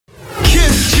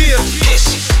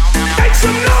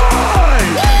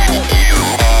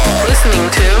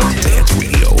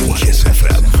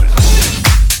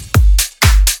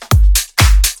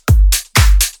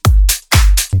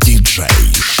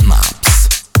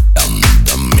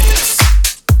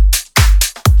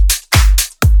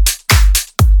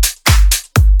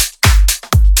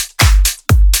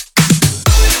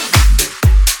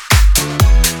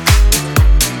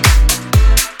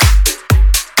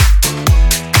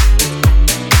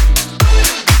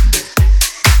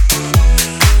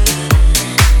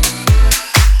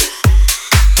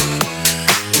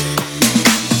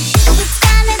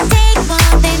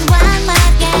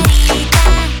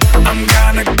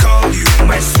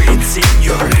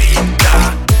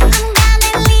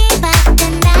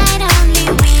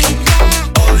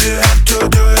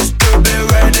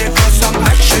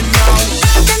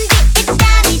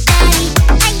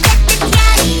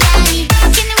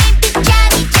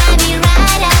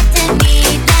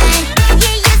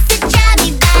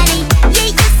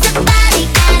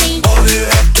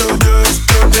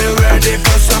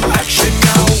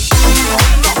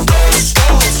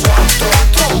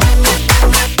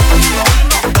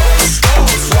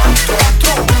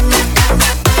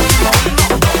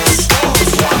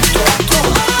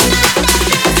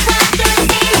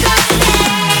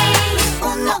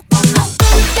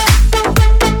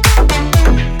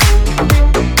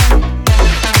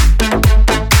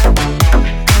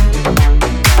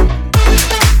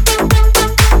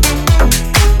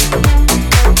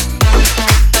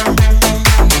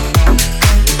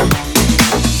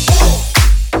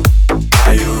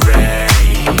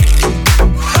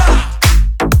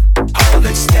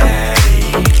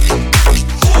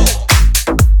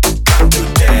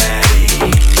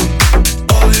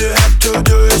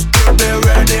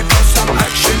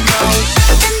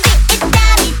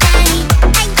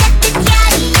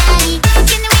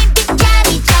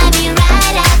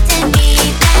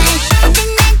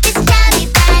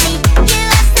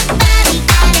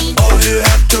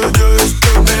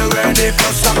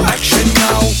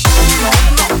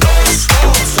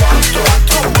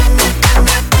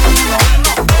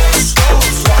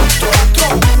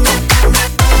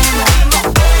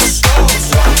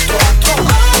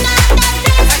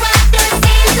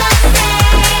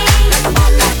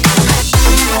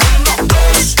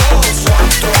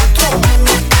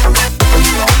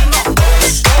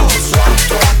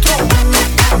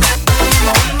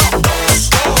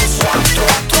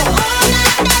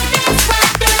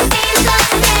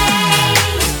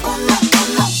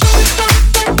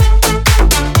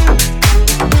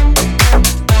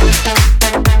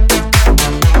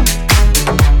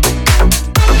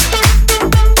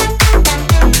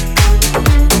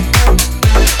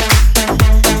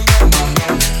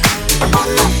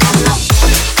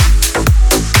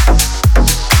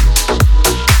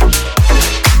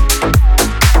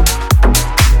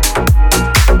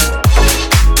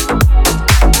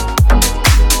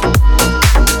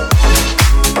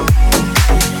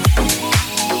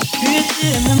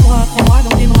bras, prends-moi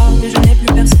dans tes bras, mais je n'ai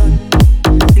plus personne.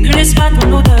 Et ne laisse pas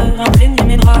ton odeur imprégner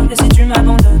mes draps, et si tu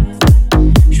m'abandonnes,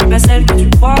 je suis pas celle que tu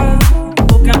crois,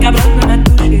 aucun cabron ne m'a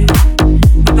touché.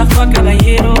 À part toi,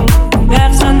 caballero,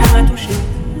 personne ne m'a touché.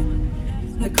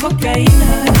 La cocaïne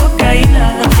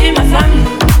a pris ma famille.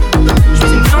 Je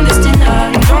suis une clandestina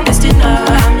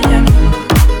à Miami.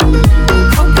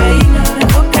 La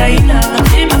cocaïne a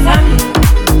pris ma famille.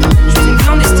 Je suis une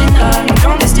clandestina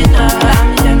à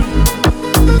Miami.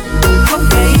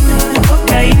 La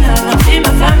cocaïne a pris ma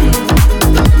famille.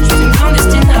 Je suis une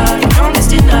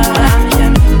clandestina à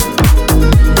Miami.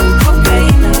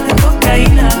 La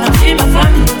cocaïne a pris ma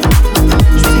famille.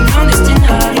 Je suis une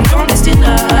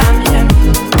clandestina à Miami.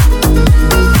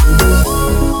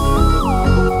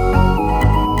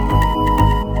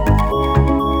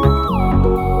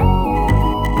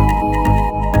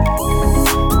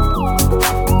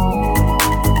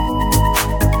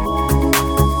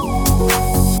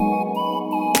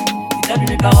 T'as vu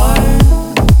mes paroles?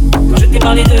 Quand je t'ai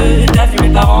parlé d'eux, t'as vu mes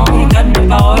parents, t'as vu mes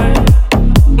paroles.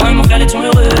 Moi et mon frère étions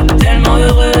heureux, tellement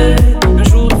heureux. Un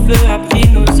jour le feu a pris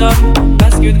nos hommes,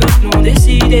 parce que d'autres l'ont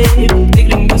décidé. Des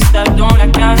gringos tapent dans la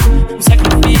cage, on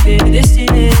sacrifie des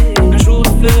destinées. Un jour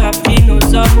le feu a pris nos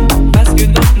hommes, parce que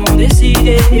d'autres l'ont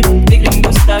décidé. Des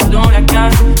gringos tapent dans la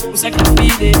cage, on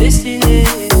sacrifie des destinées.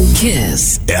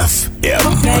 Kiss FM.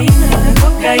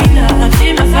 Cocaïne a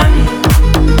pris ma famille.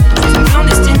 Je suis une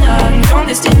clandestina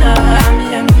à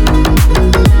Miami.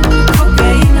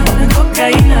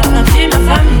 Cocaïne a pris ma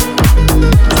famille.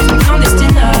 Je suis une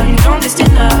clandestina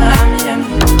à Miami.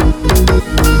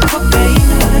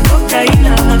 Cocaïne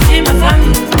a pris ma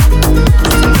famille. Je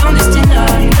suis une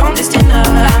clandestina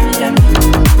à Miami.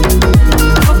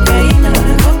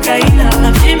 Cocaïne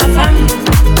a pris ma famille.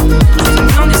 Je suis une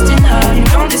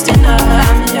clandestina à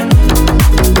Miami.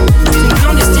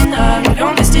 Je suis une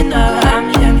clandestina à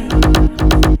Miami.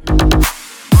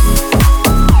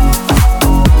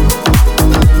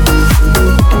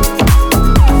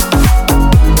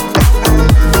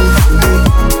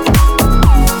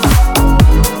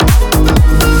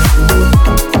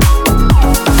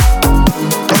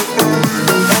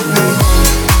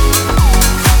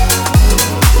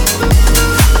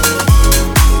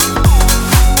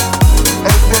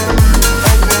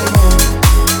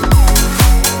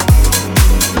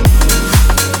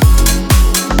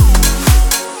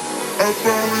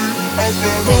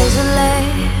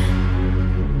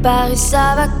 Paris,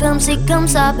 ça va comme c'est comme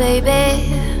ça,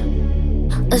 baby.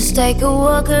 Let's take a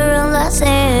walk around la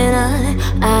Seine.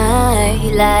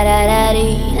 Ay, la la la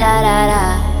di, la la la.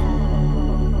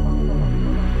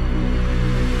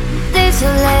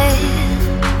 Désolé,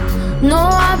 no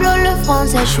hablo le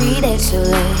français, je suis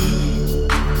désolé.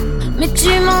 Mais tu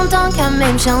m'entends quand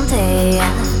même chanter.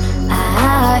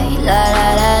 Ay, la la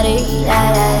la di, la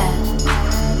la la.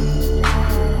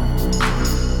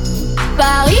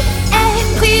 Paris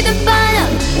est pris de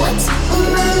Paname.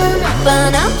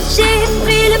 Paname, j'ai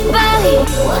pris le pari.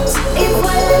 Et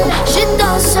voilà, je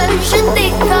danse, je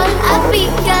décolle. À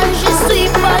Pigalle, je suis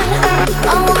folle. I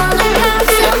wanna have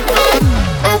some fun.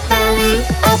 À Paris,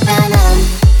 à Paname.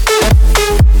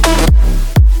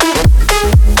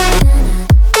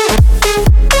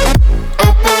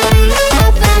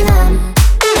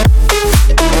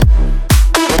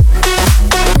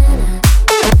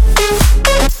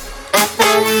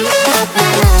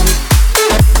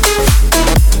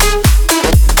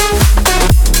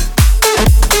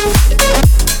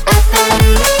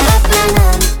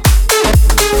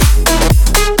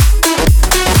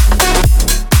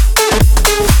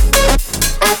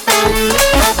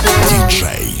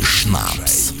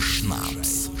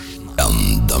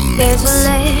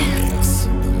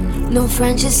 No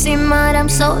French is in mine, I'm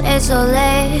so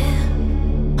isolate.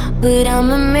 But I'm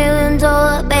 $1 million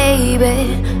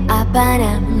baby. À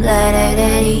Paname, la da da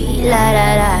di, la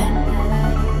da da.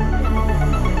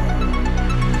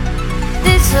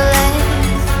 Désolé,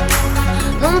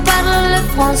 non parle le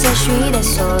français, je suis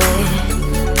désolé.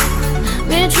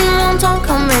 Mais tu m'entends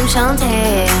quand même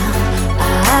chanter.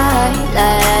 Aïe, la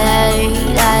da da di,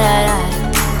 la da da.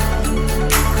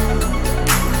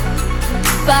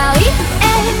 Paris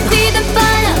est pris de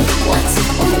Paname.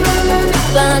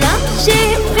 Paname, j'ai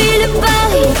pris le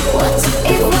pari.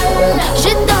 Et voilà,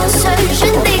 je danse, je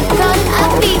décolle. À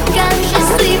Pigalle, je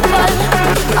suis folle.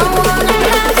 I wanna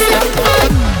have some fun.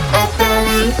 À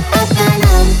Paris, à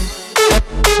Paname.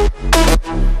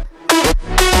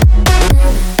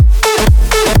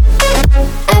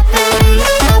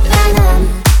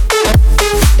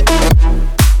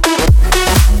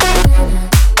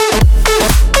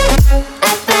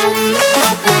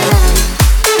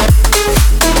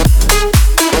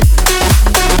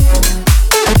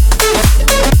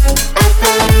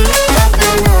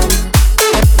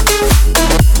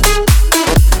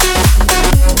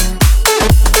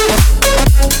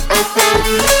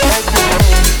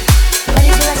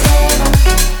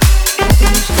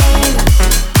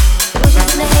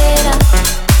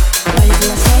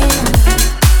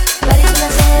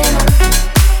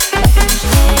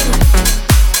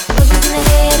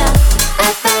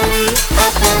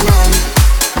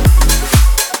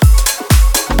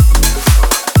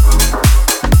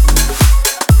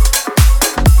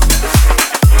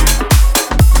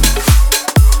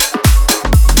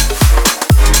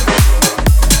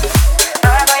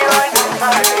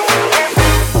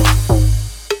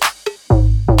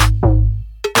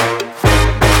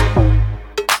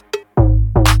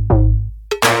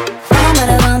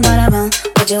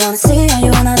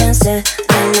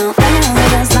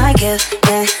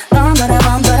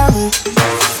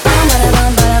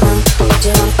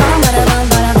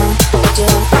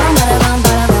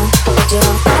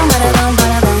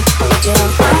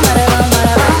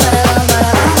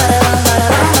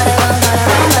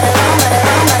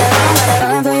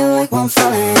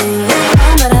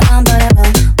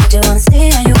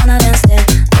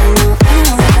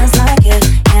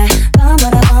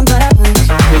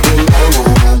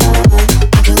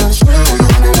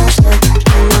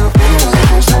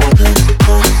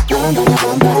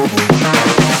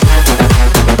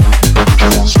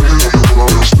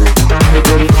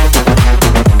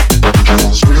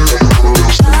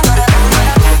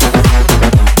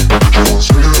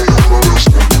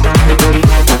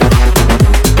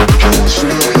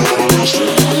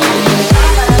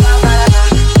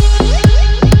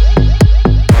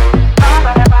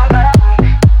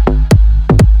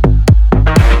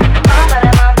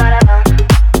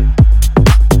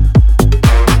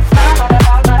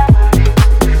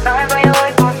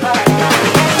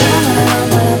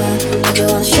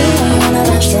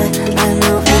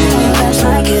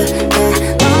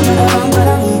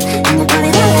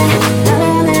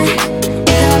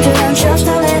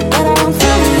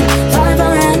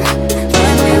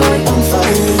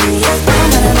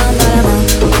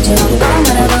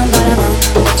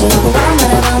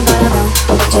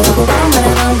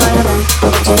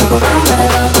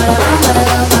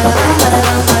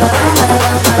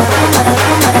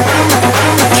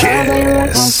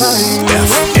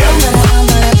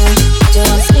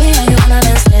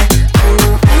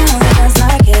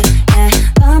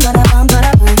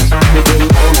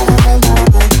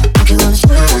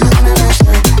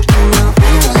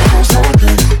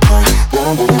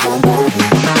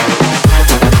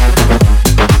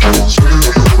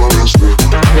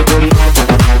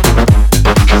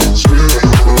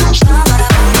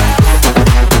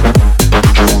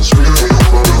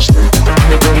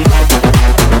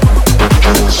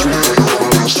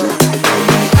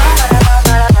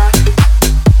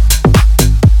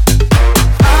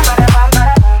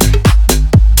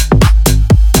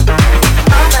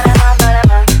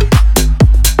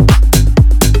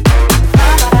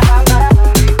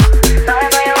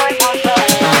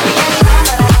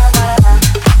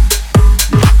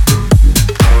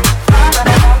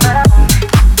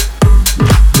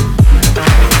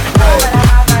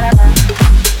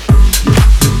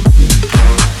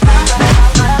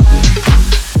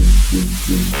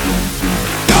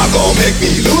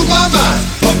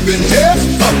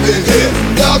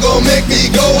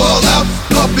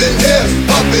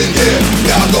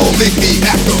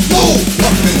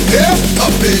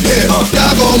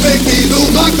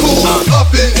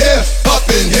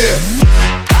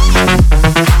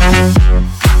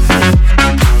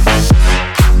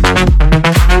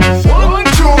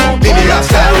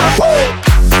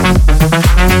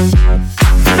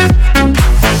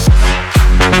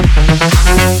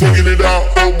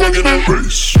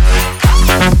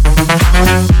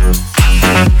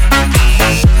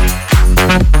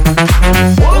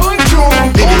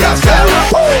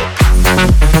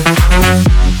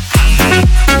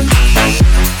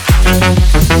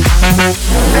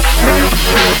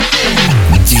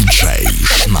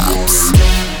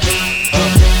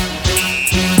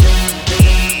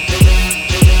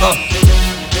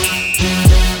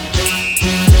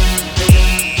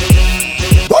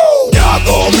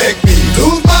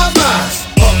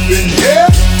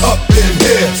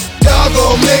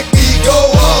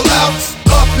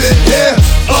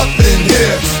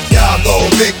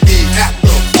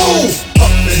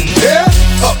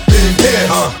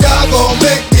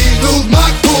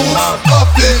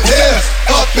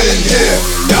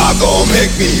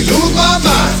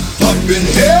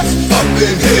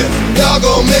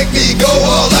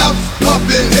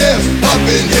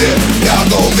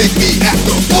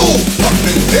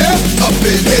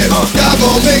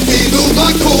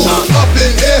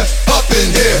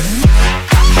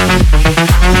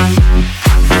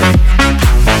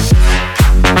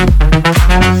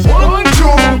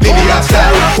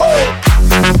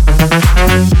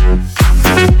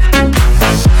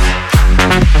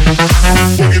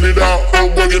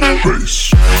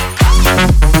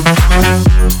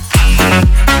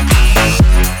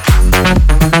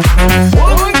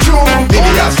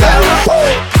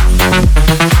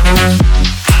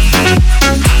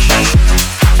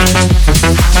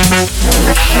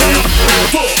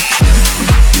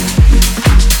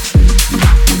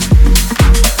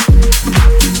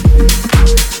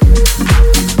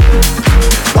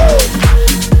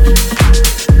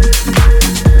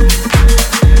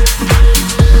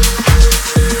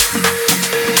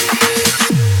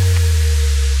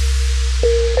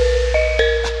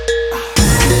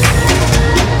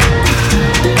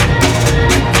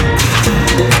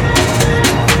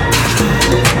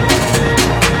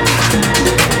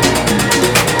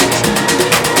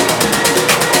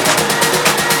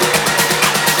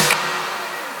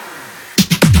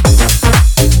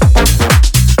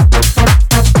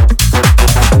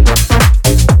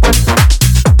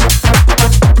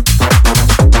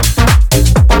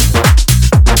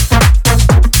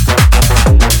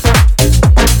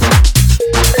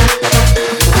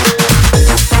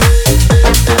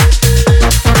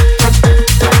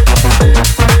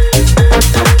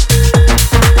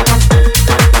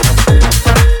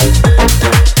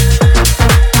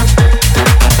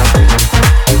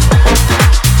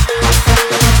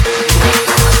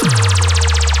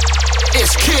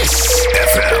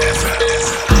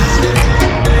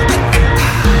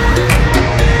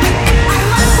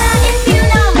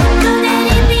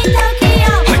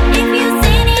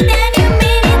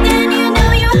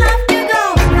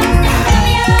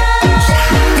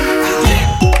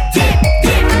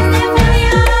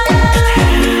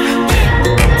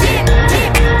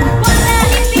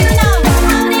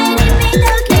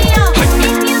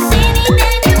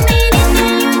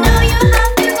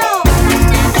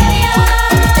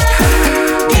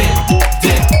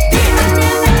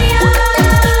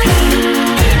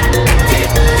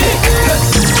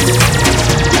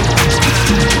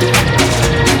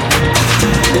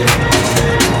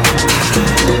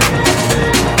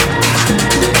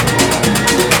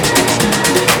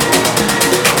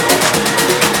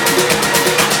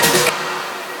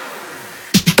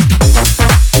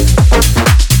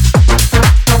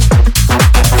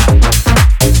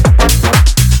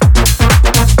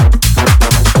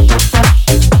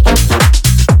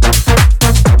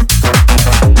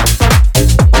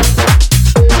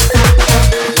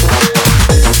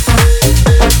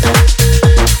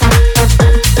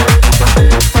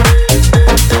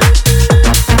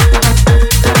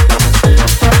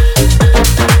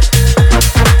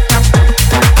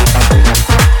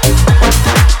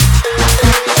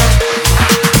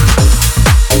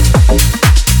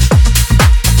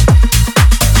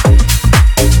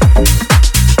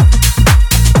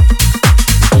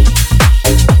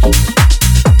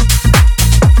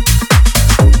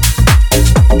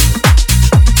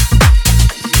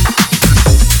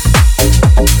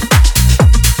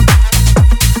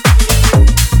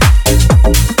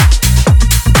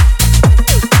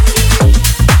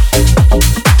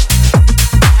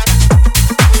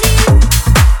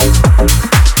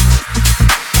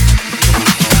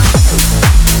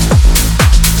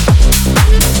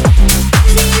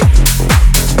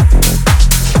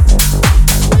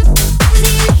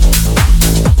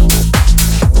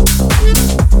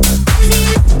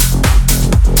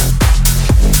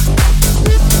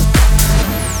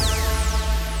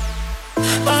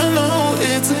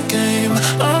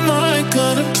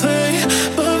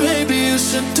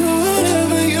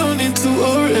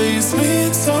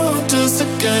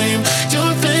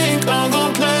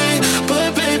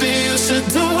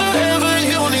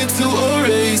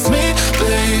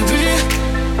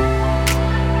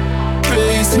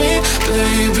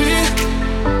 baby.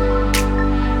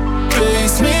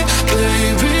 Raise me,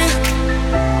 baby.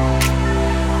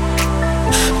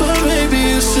 But maybe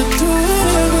you should do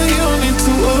whatever you need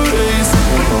to erase.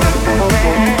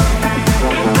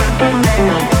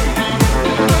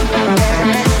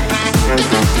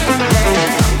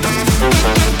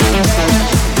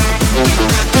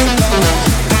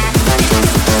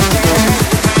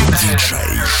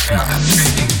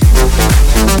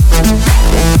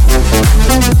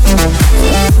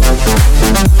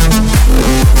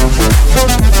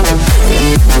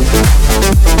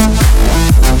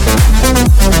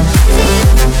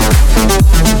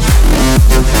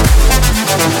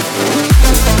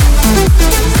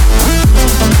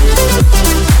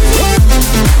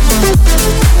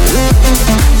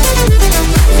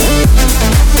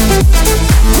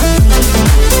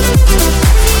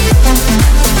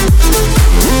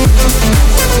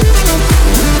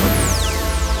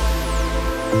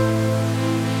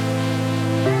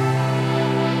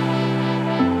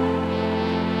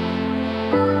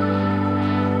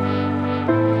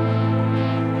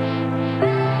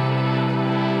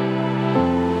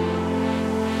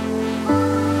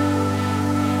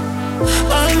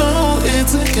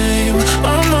 It's a game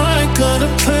I'm not gonna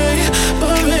play,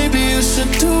 but maybe you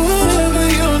should do whatever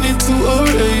you need to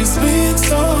erase me.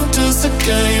 It's all just a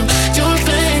game. You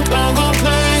think I'm gonna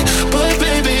play, but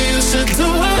baby you should do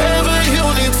whatever you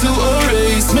need to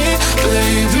erase me,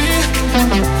 baby.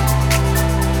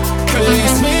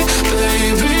 Erase me,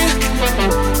 baby.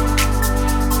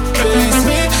 Erase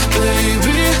me,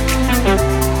 baby.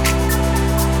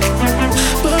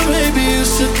 But maybe you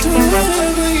should do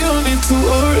whatever you need to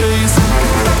erase.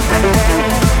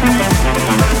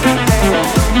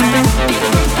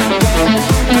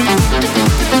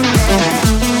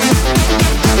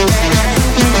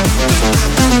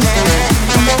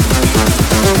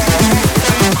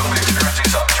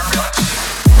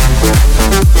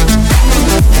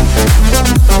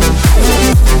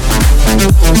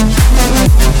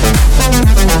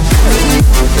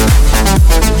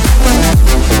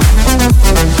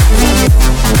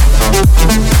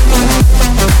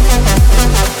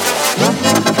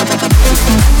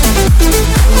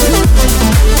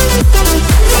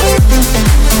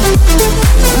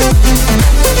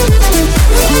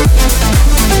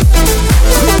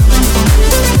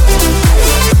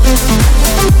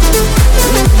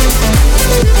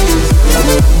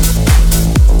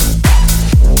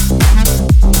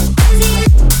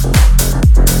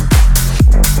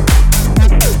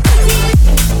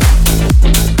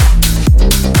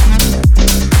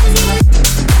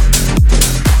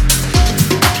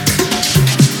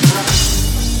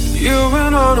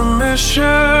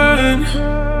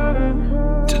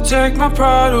 Take my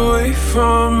pride away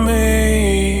from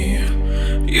me.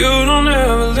 You don't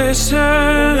ever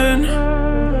listen,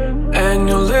 and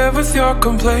you live with your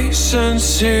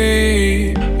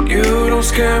complacency. You don't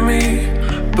scare me,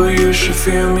 but you should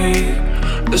fear me.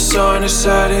 The sun is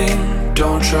setting,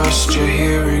 don't trust your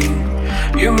hearing.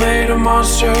 You made a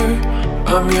monster,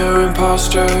 I'm your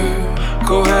imposter.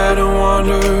 Go ahead and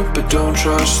wander, but don't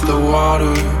trust the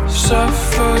water.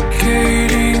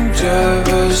 Suffocating,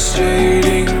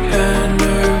 devastating,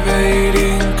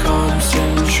 enervating,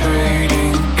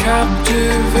 concentrating,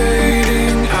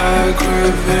 captivating,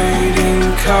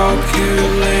 aggravating,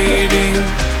 calculating.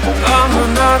 I'm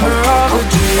another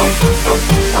holiday.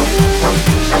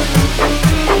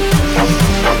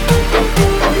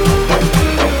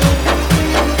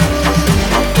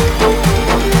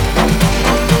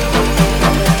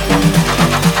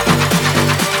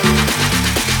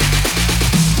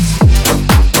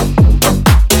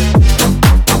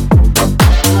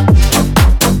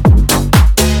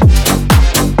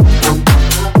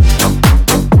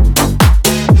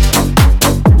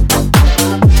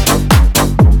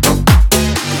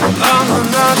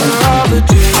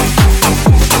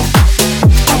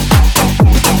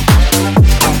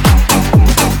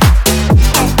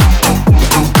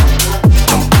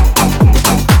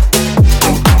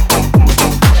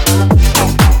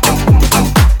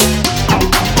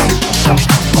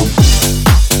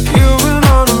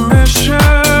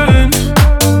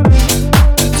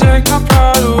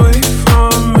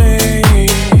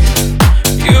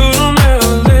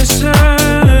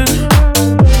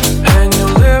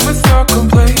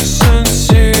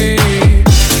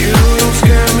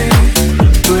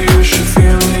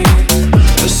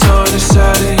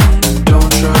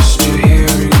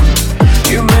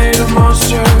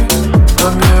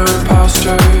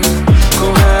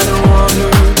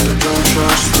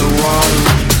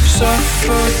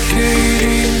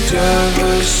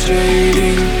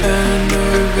 Devastating,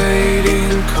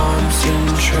 enervating,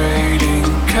 concentrating.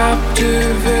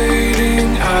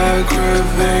 captivating,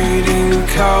 aggravating,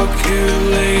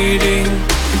 calculating.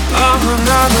 I'm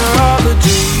another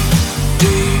holiday.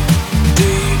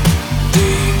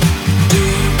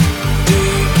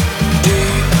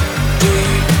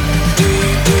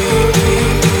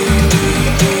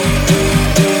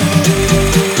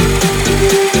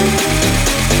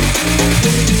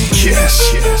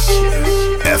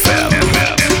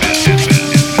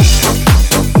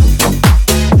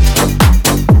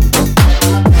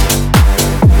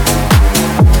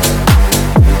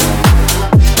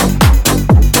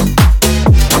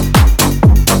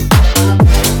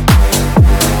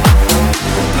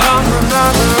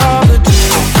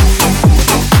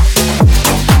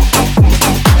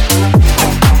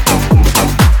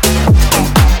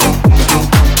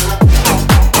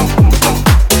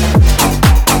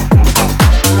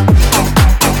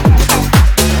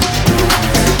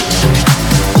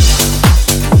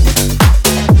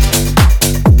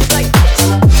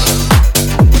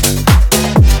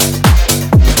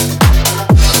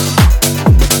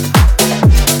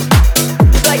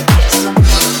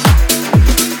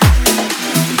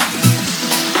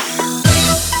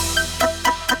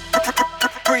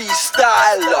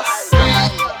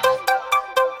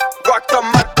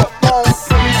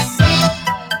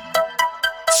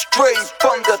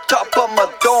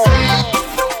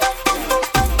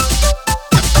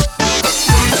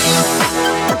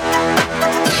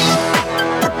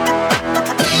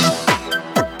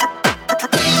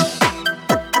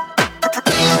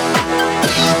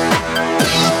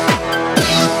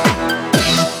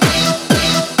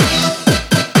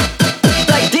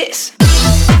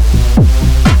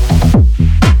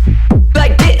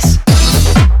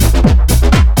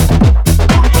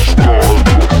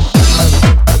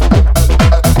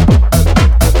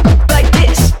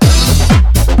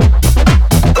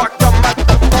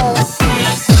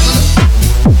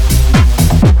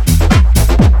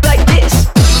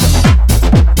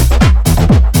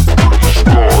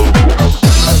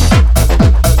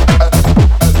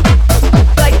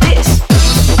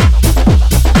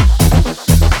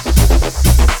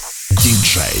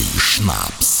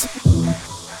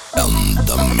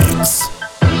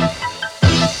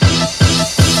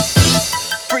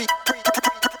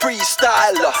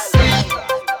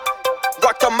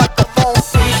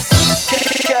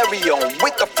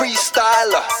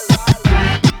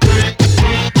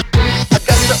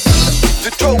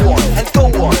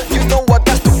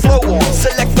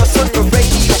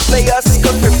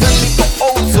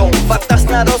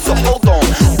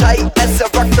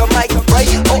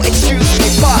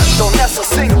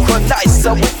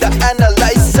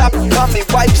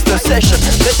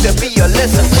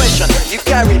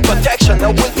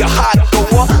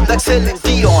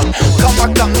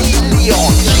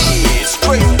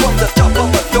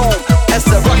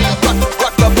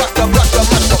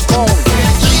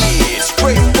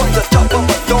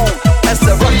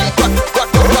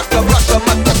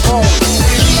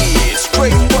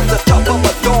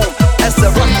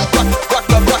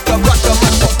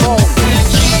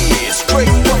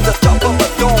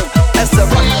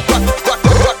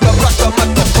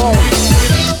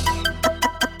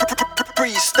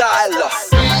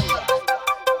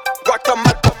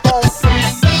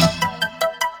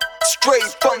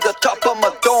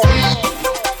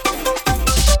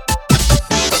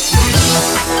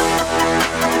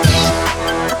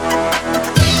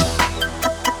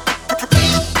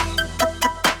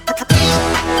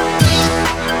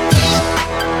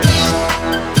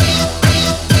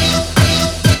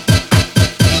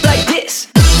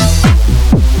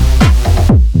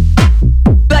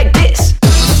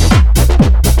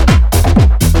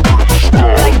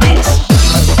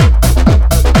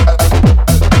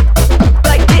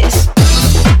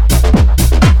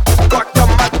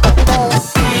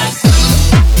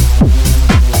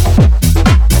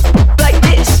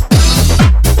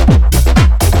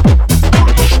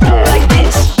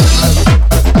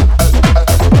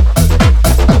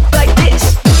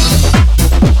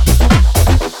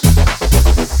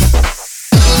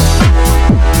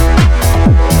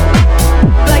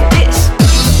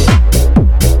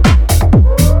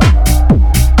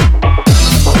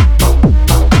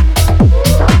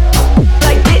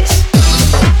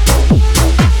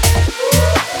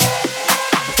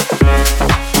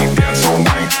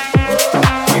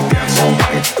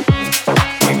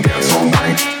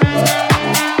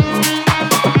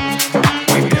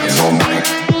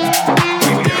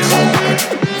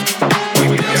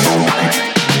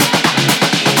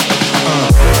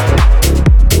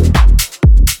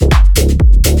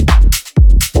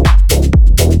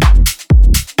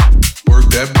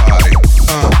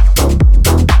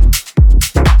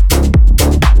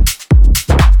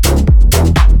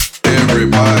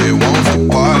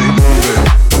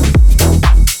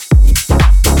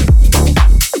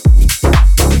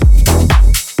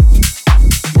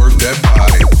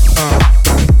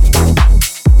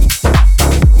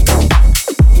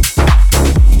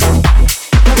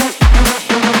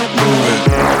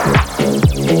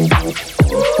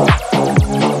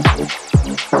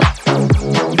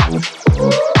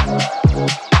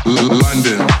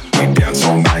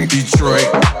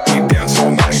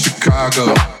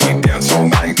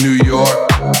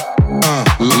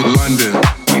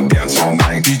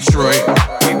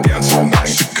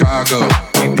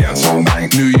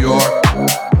 New York.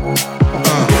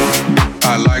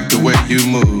 I like the way you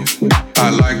move. I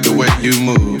like the way you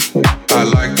move. I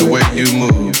like the way you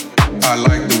move. I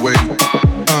like the way.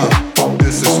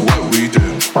 This is what we do.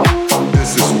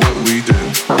 This is what we do.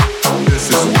 This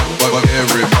is what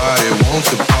everybody wants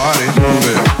to party. Move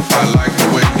it. I like the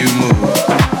way you move.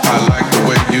 I like the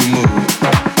way you move.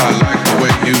 I like the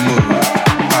way you move.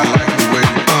 I like the way.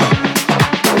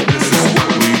 This is what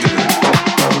we do.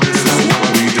 This is what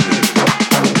we do.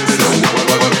 This is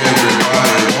what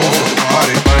everybody wants to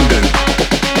party. London,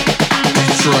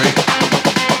 Detroit,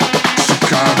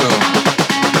 Chicago,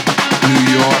 New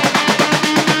York,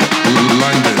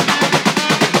 London,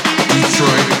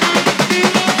 Detroit,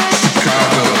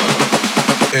 Chicago.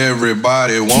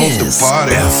 Everybody wants to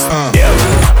party.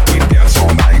 We dance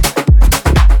all night.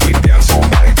 We dance all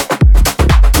night.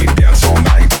 We dance all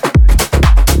night.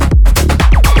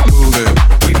 Move it.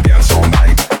 We dance all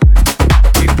night.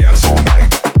 We dance all night.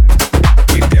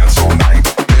 We dance all night.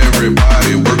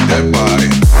 Everybody work that body.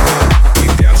 We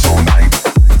dance all night.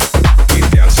 We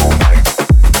dance all night.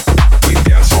 We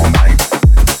dance all night.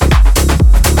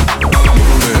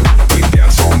 Move it. We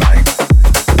dance all night.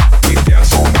 We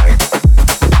dance all night.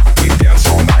 We dance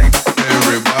all night.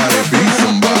 Everybody be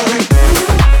somebody.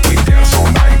 We dance all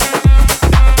night.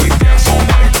 We dance all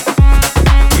night.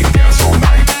 We dance all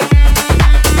night.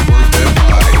 Work that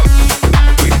body.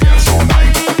 We dance all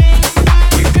night.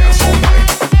 We dance all night.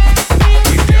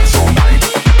 We dance all night.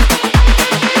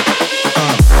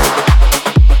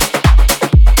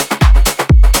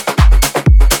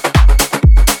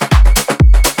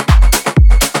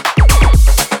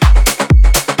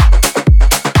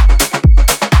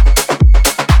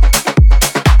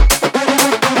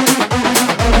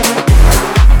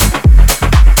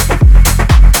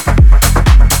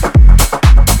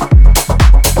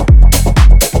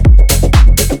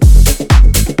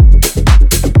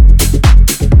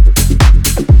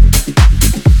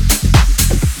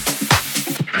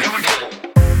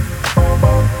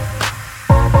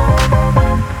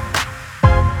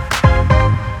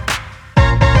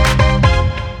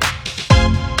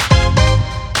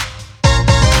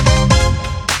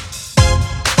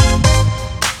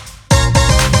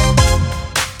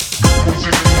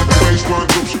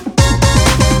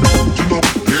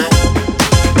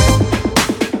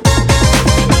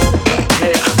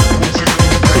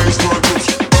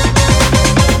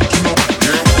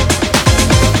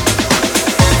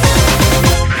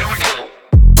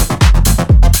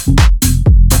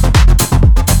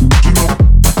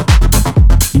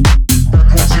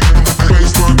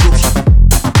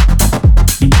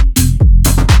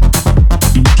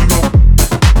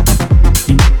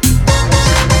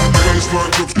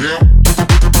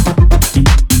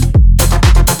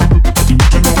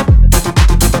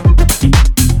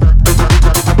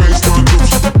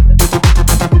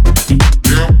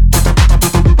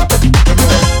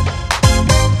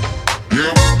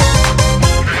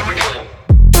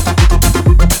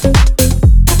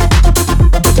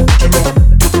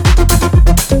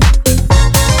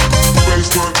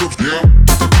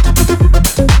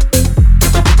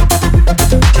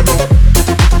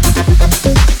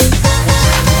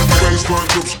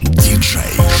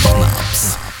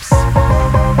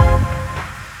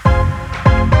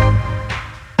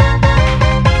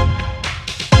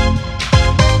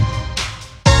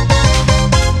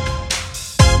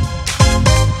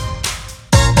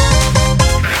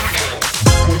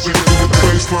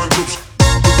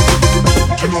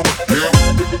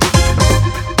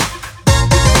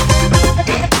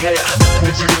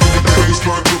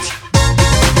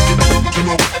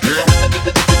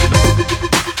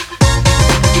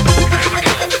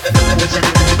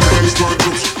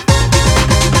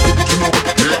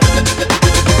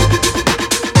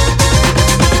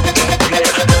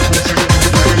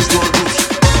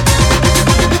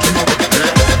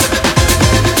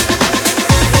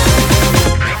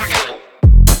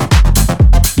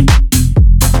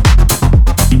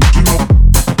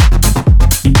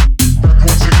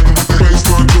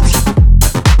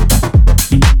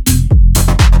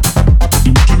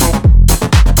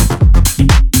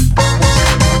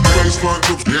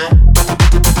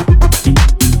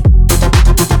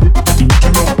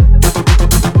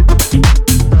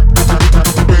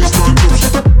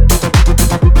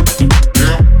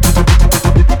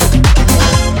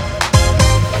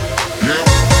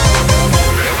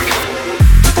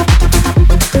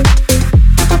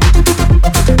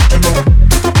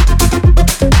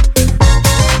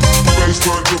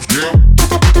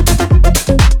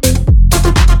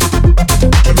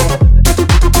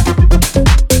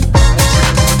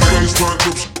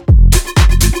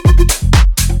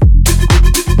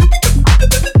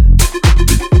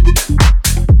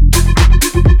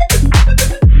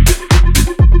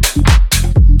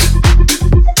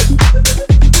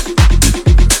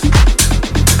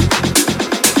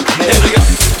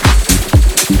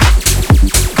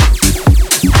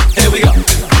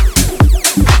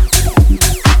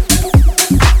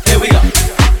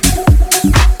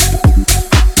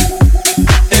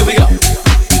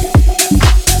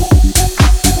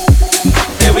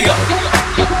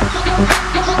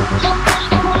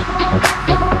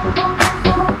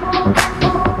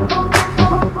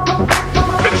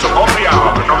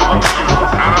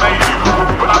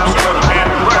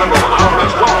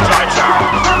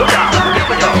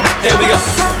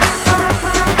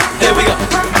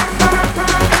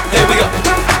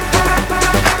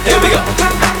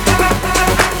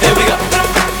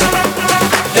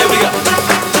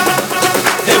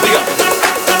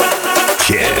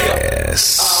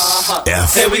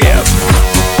 Here we go.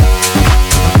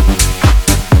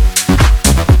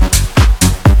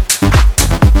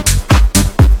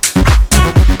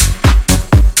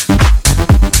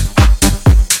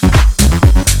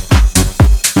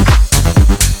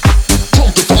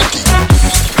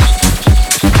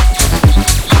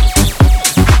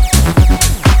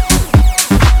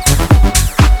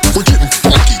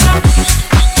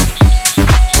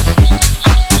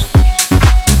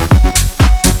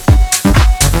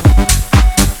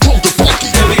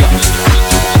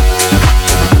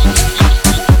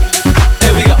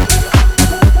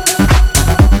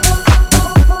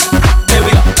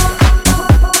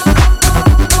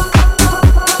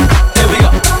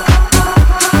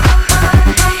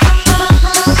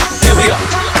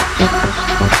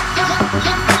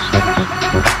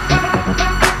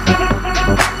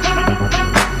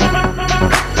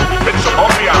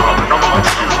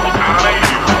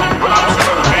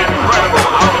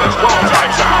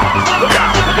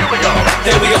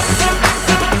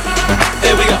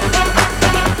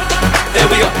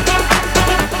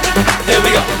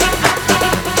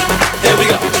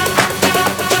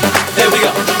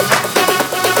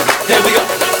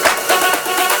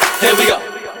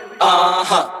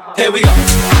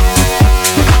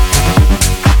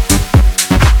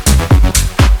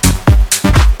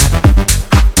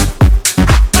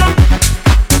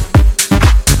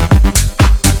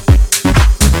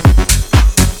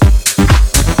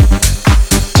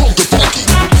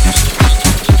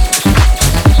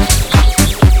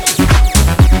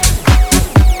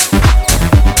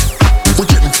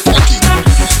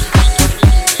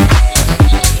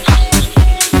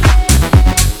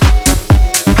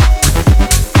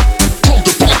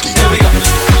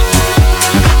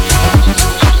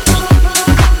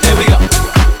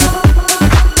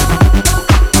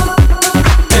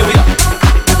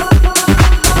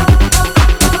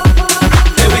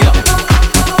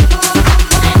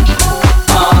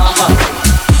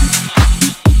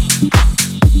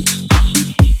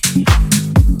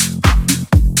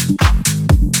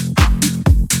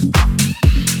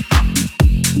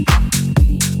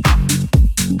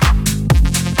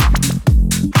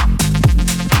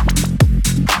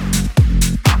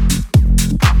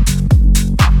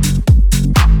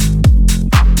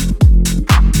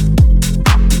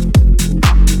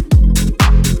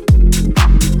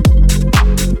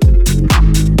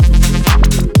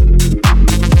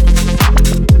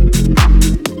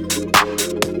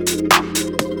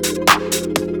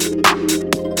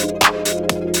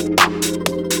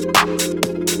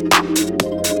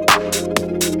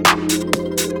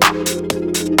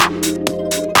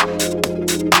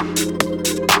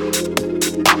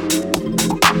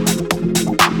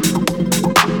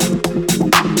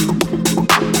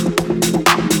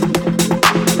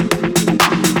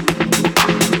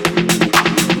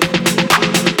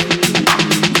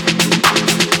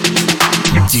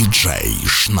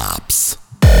 Schnaps.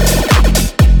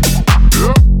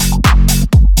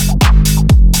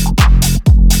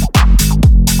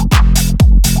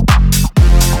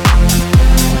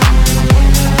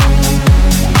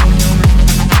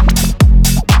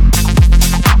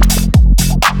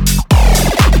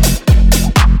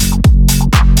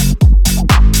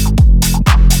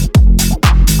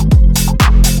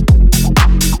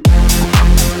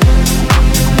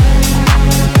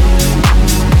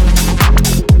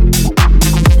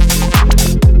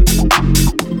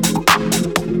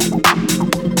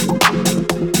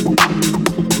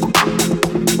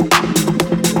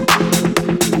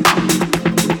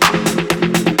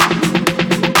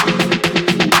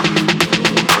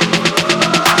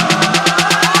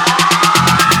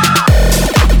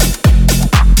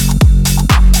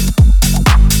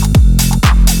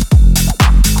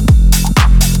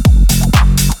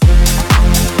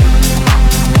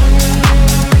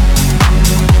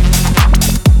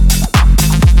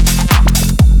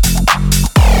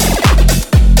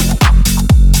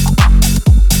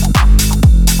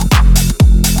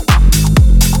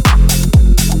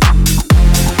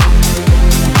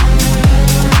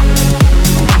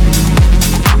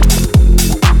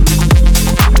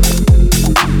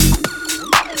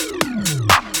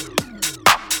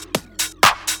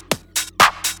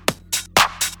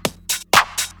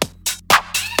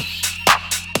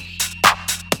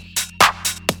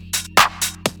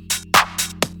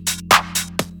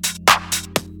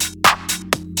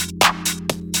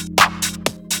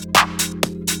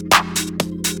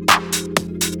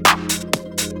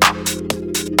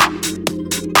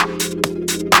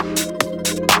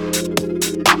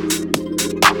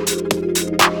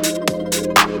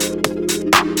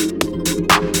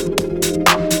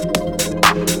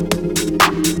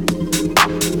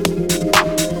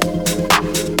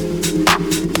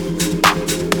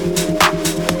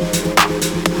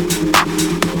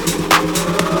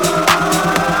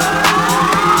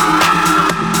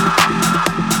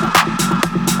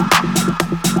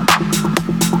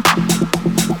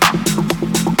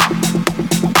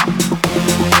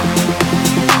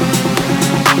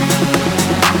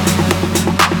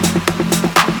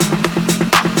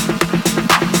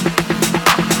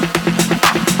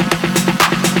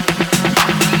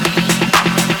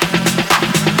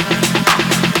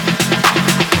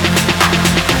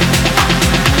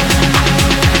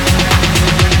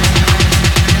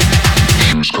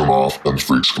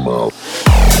 animal.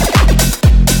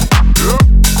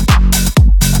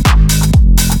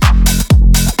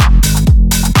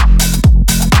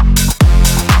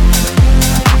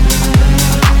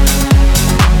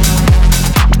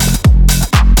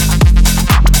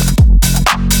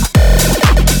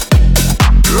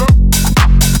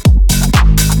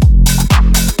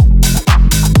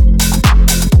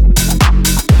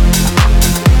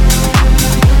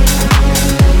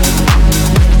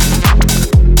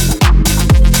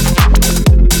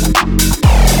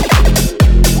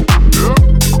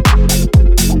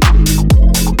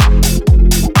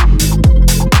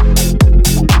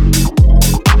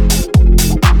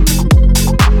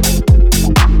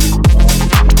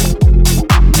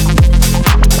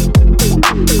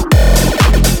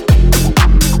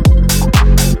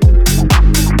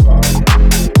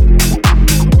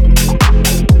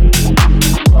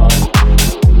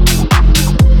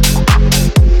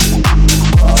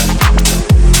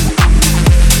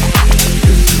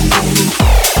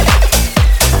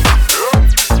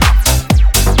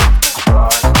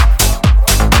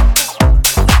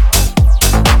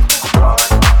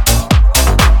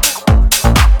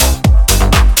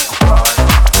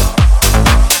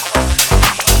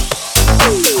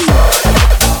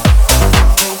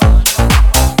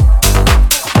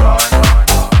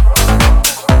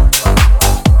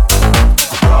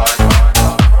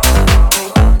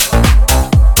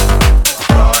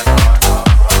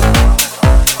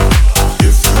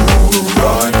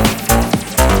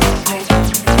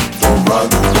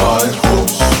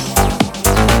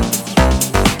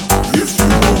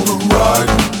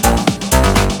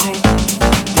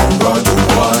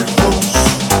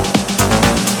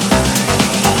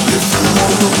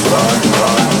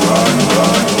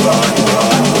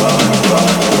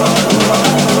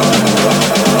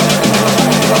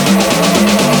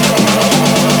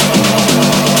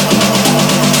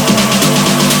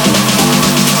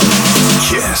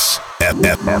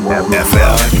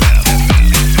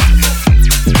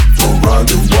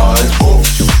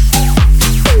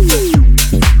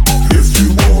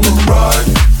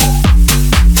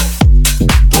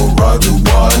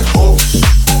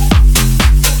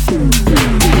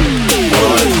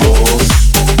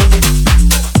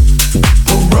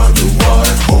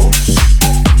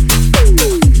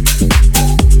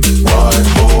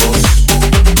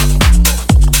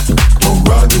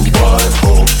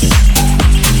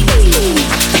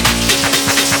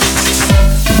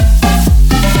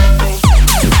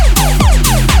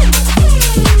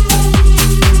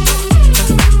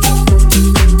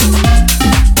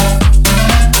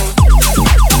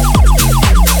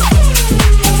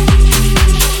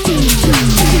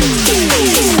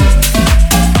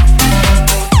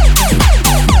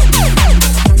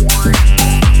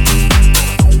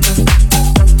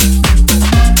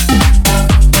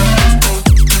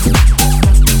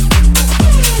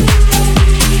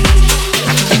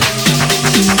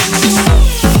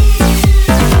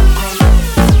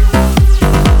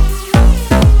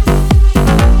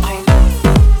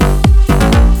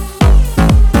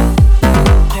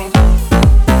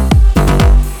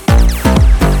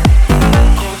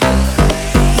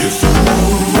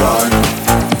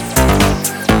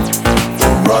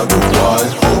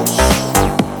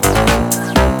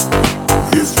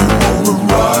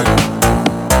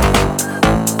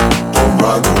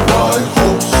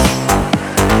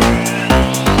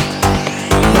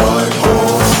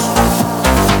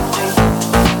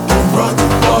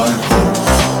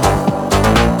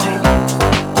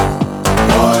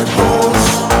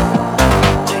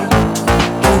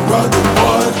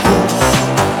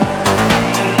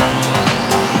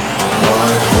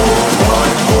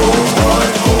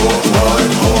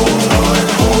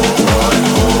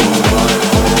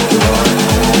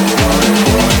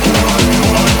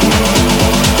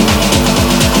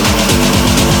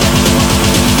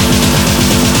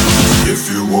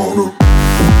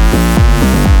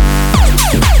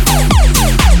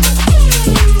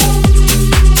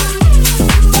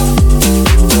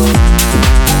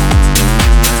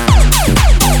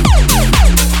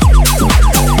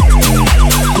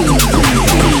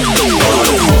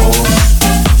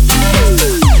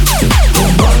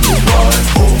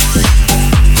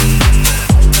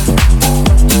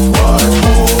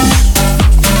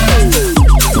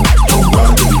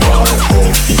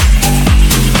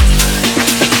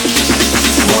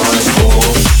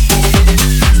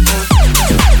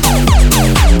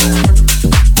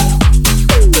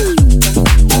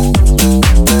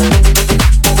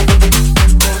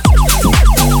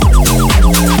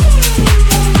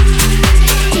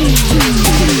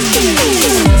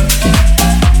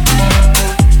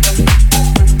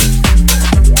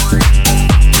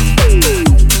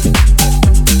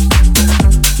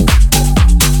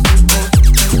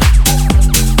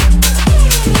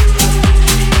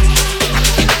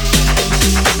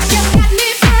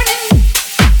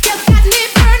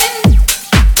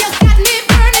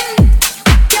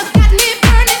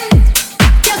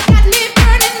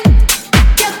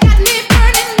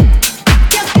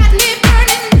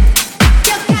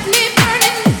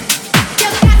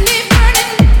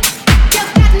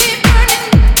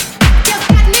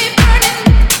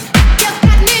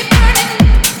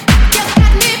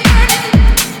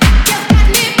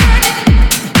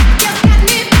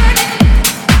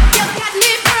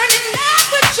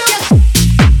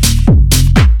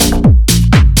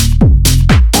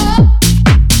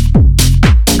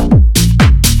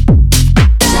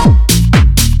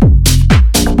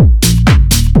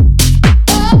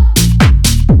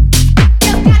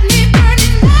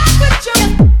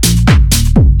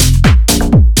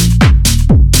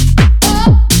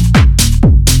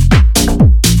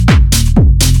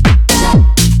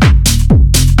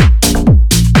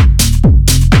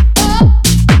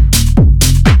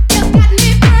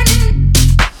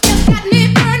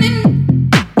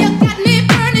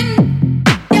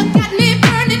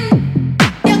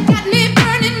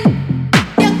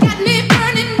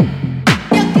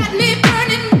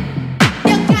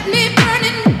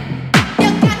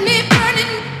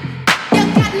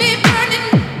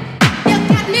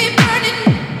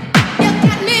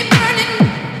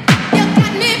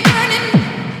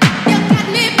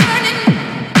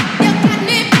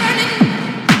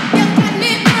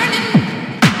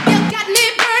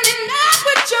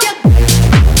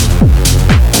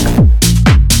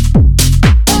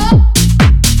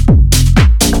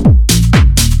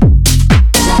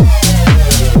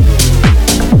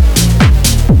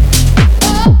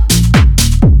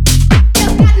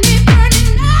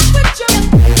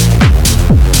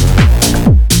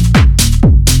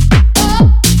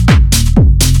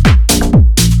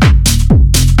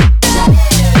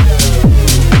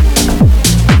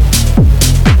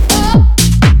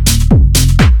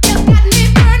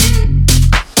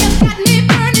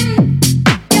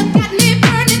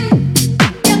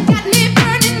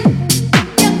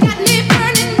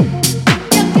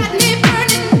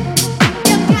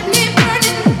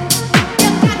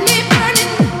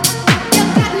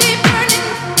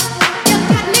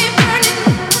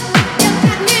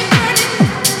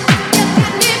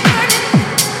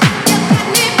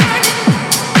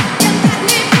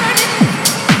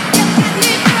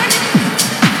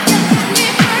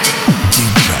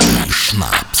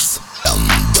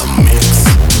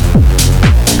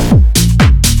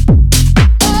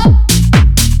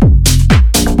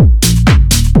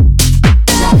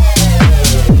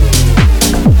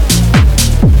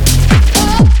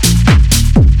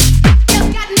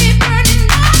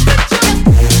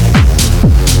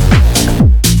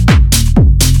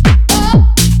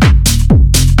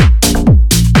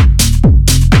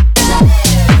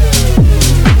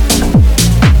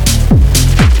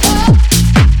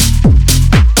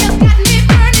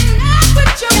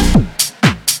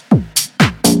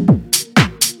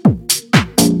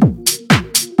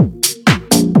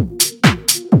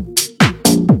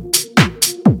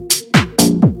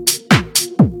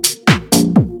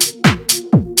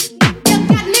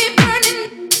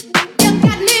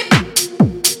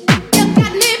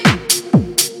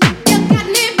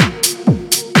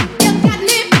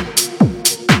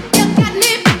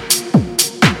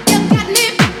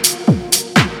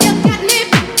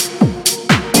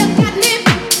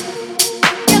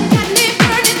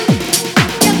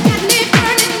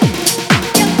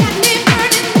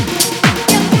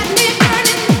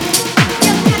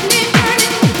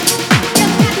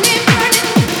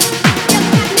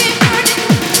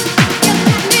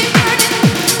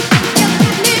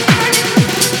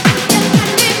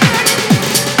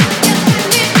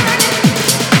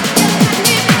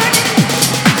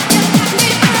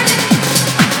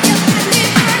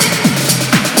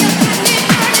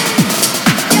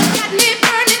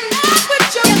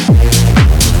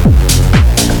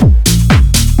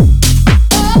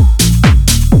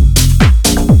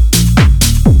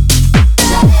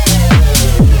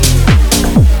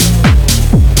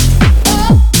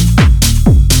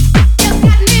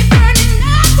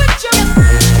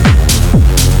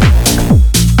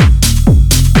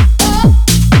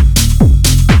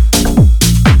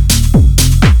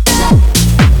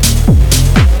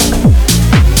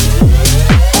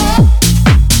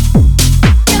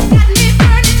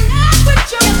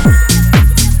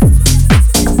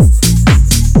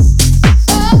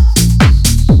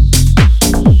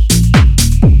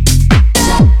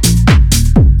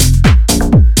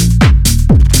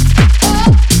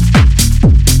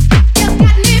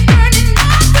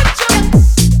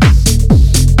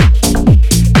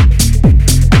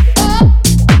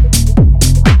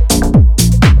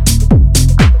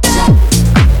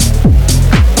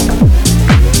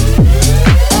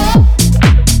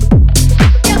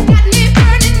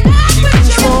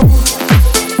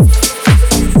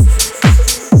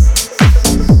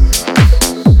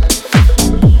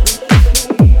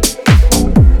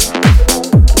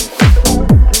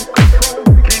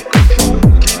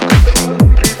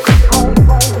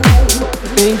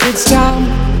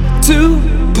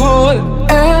 put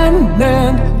an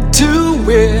end to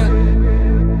it.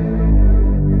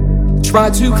 Try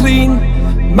to clean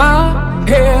my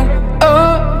head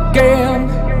again.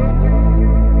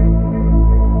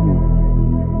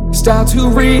 Start to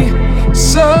resuscitate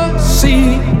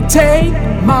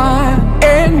my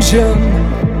engine.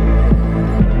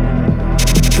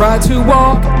 Try to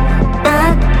walk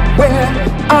back where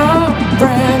I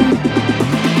ran.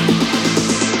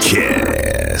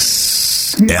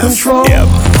 Kiss Control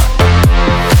FM.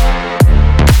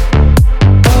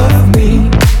 of me.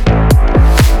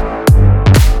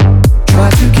 Try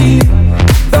to keep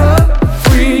the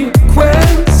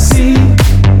frequency.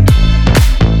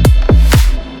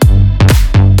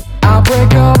 I'll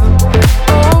break up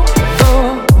all the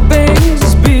things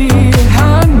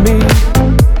behind me.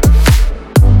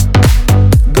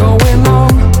 Going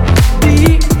on the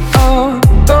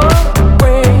other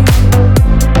way.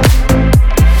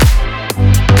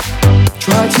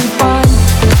 Try to find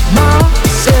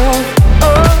myself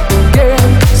again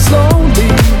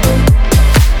slowly.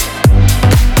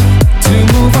 To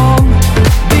move on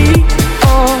the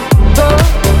other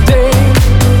day.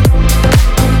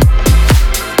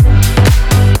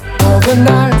 All the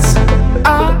nights I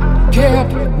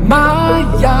kept my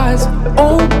eyes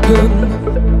open.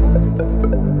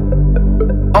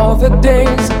 All the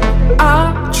days I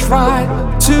tried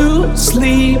to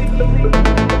sleep.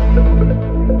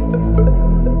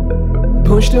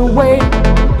 Pushed away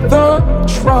the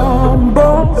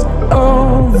troubles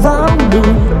around me.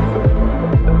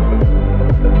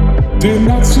 Did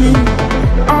not see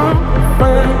I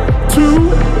fell too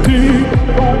deep.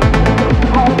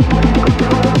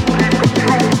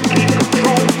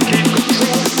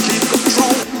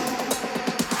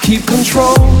 Keep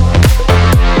control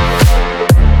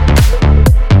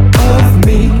of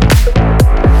me.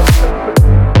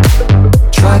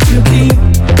 Try to keep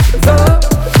the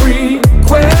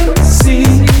frequency.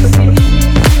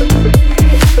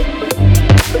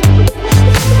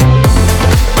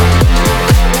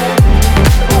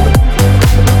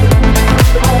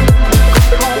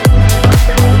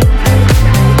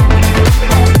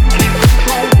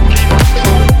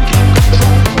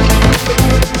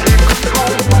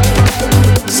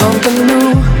 Something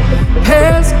new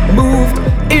has moved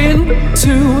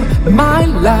into my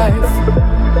life.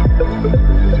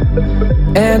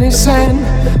 An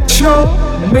essential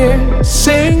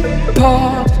missing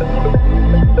part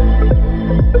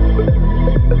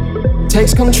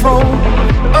takes control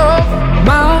of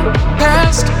my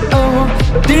past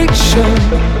addiction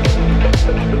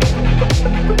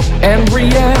and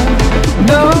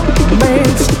reanimates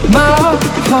my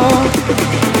heart.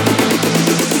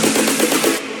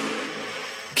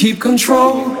 Keep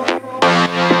control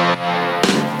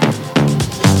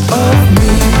of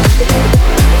me.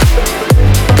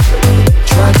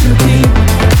 Try to keep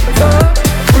the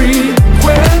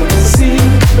frequency.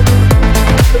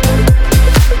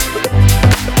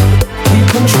 Keep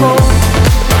control.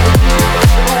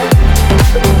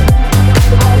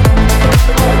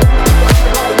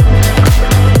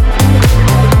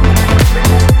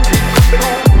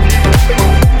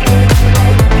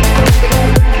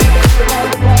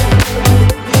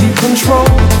 Keep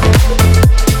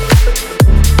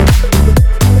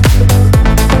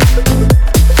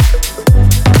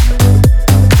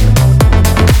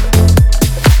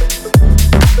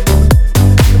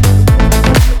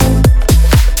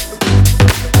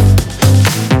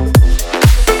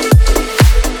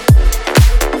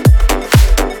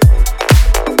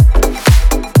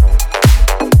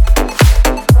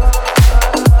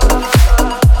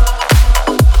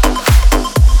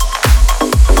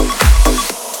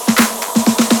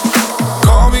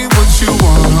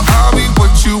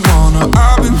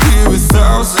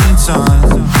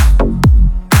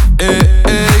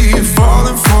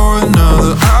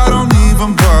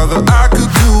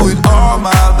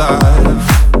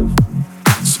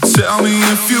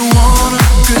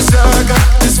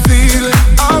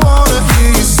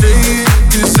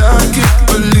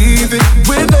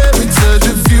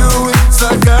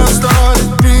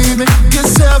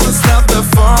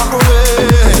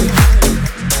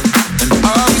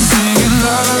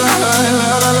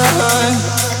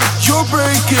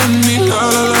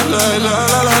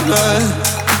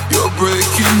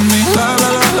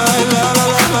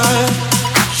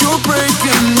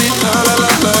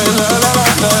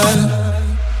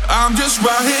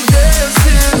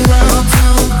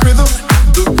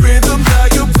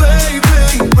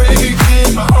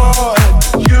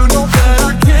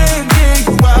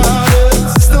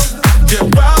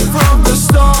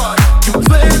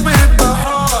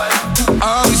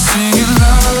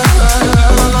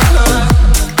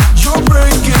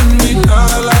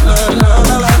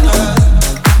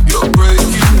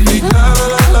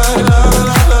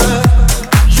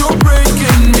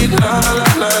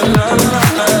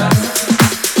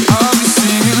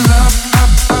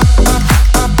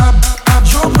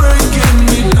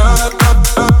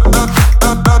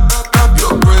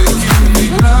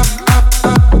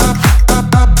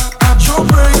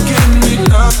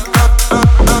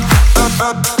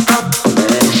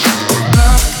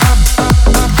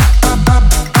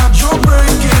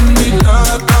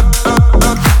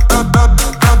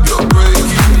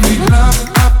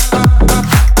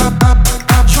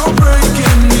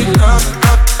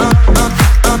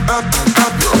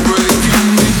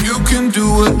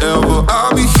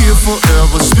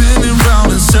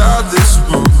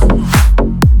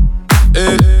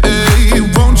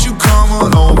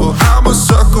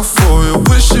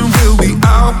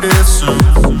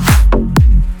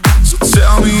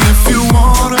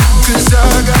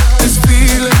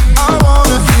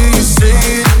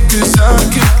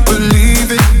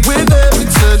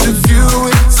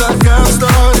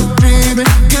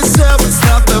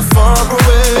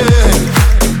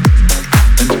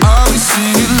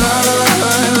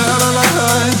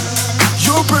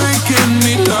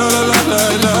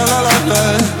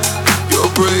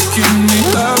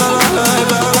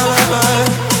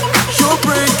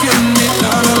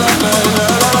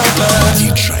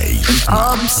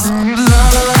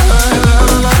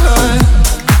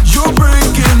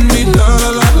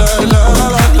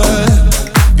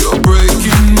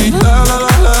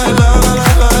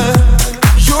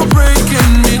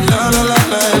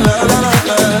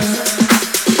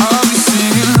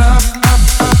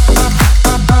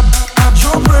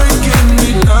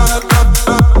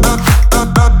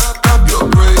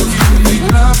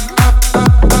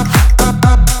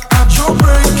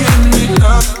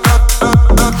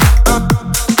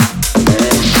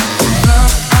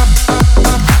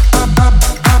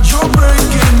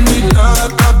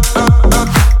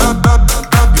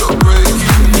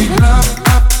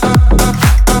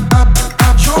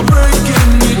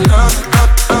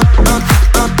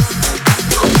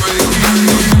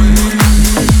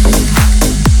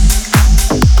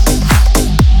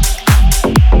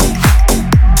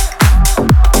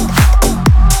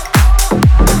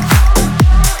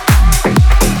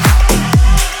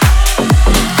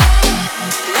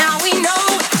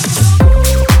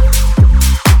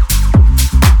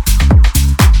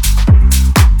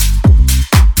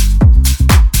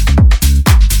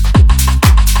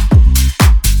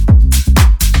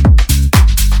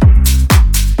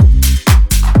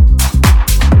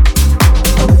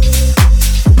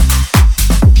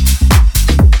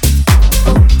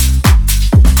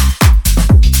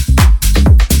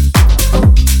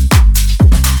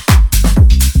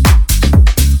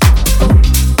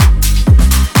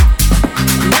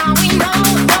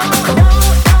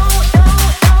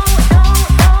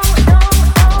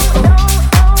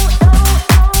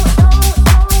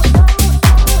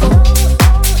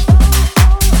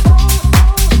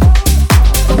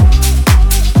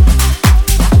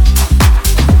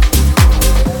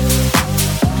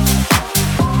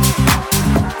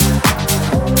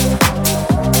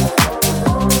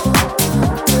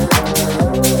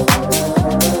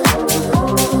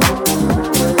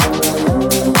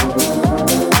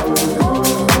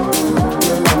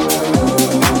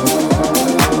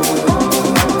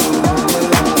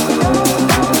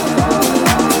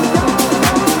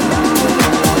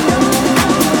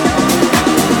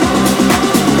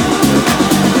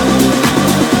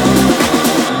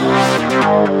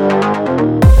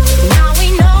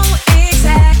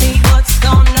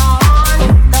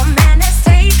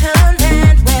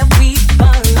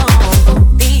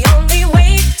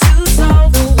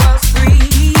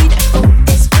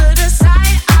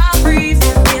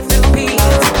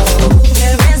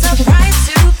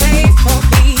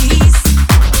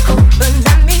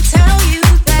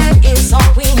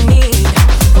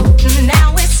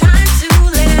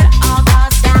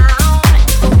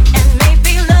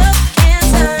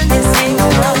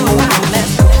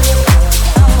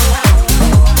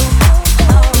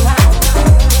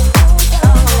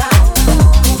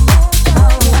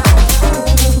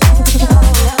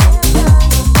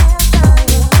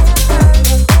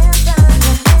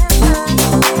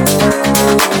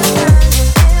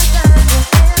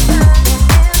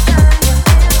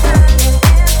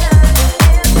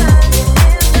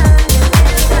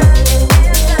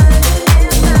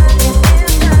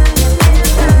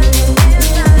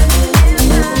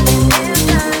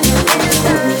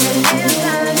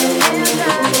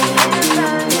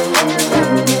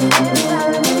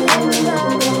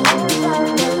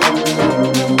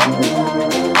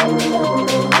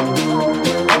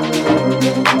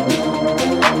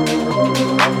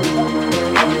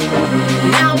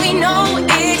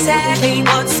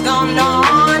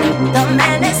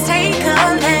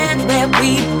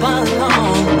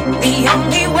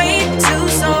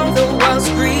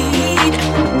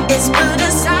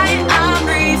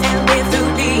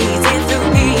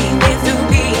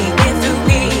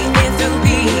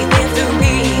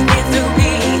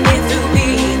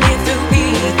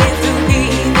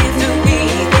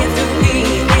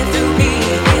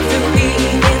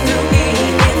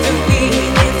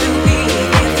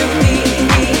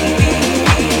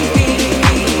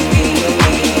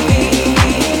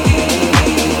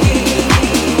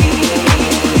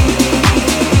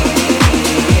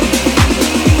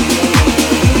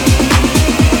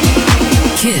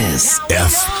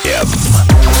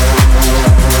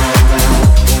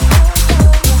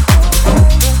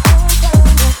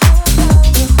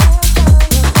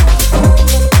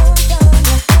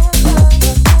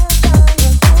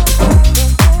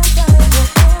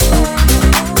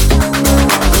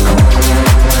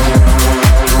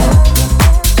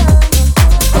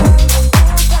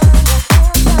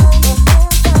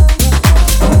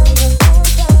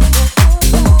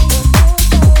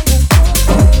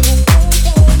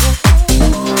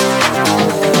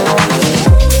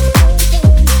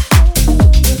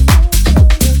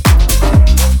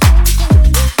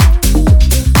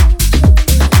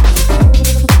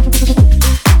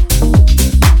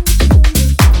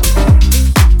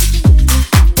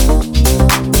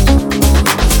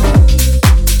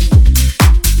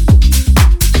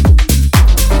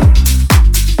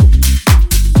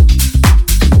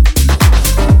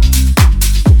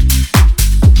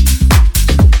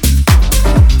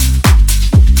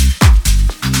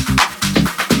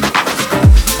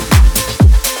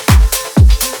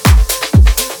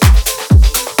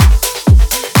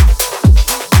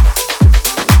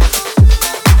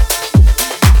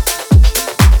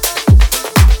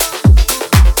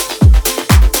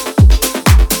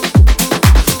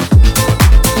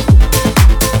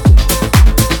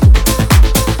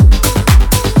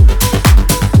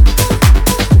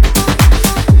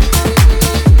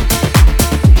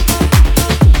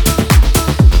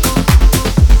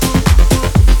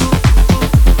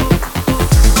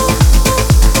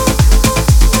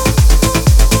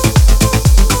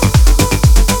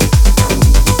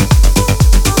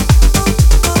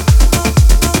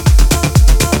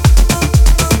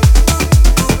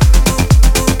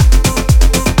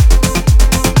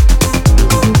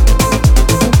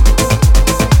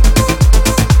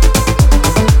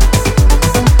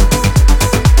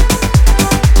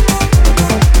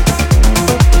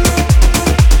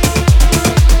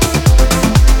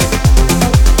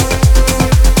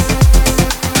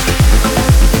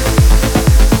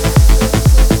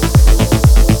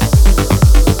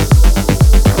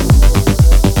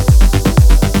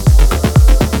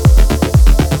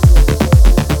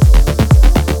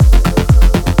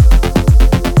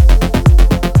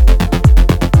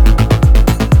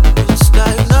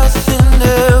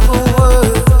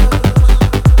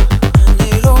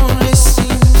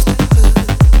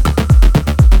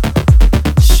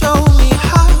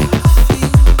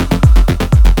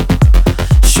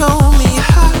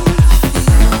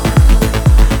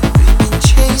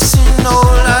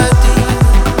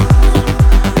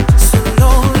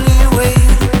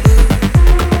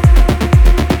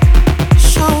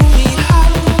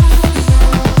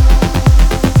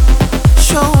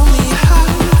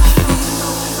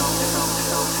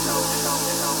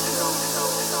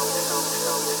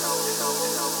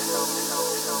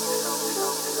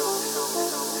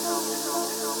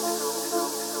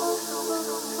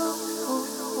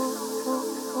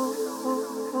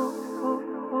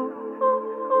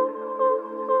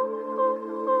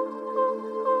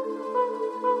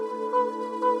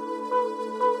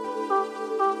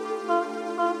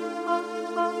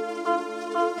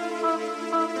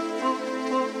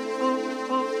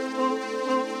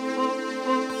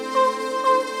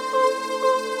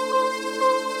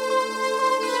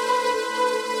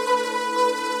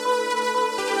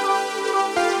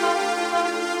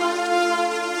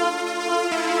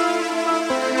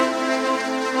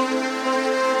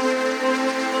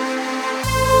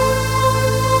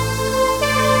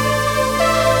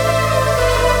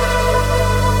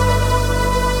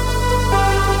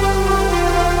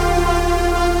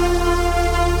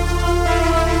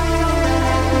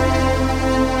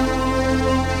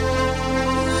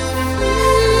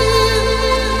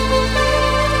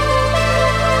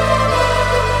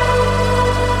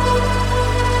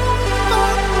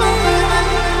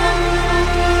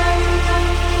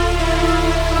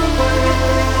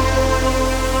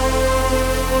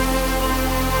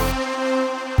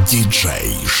DJ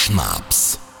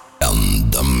Schnaps and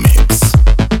the mix.